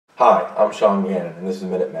Hi, I'm Sean Gannon, and this is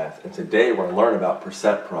Minute Math, and today we're going to learn about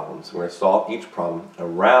percent problems. We're going to solve each problem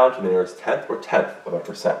around to the nearest tenth or tenth of a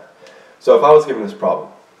percent. So if I was given this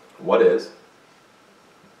problem, what is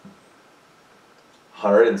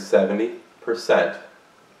 170%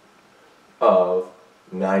 of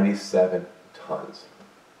 97 tons?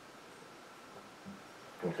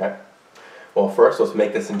 Okay? Well, first let's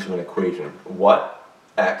make this into an equation. What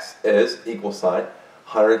x is equal sign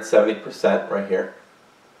 170% right here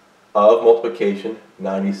of multiplication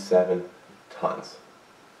 97 tons.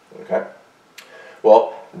 Okay?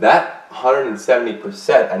 Well, that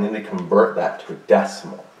 170%, I need to convert that to a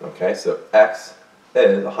decimal. Okay? So x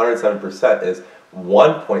is 170% is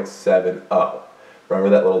 1.70. Remember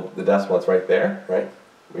that the decimal that's right there, right?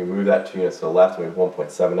 We move that 2 units to the left and we have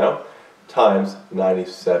 1.70 times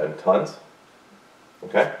 97 tons.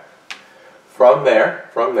 Okay? From there,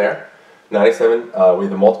 97, we have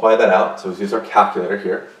to multiply that out, so let's use our calculator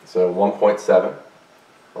here. So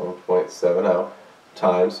 1.70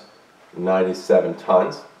 times 97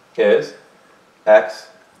 tons is x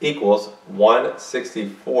equals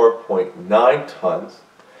 164.9 tons.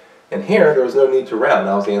 And here, there was no need to round.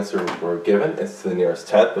 That was the answer we were given. It's to the nearest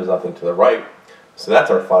tenth. There's nothing to the right. So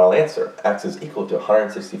that's our final answer. X is equal to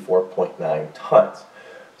 164.9 tons.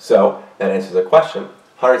 So that answers the question.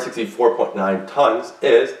 164.9 tons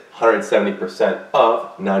is 170%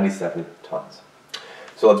 of 97 tons.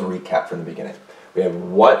 So let's recap from the beginning. We have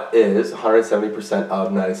what is 170%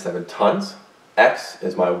 of 97 tons. X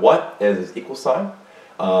is my what is equal sign.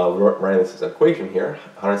 We're writing this as an equation here.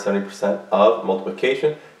 170% of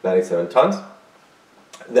multiplication, 97 tons.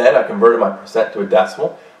 Then I converted my percent to a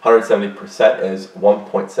decimal. 170% is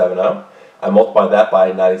 1.70. I multiply that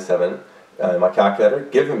by 97 in my calculator,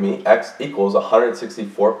 giving me x equals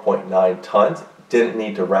 164.9 tons. Didn't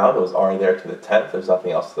need to round, it was already there to the tenth. There's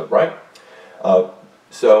nothing else to the right.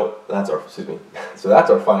 So that's our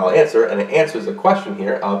final answer, and it answers the question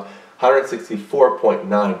here of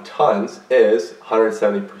 164.9 tons is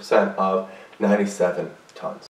 170% of 97 tons.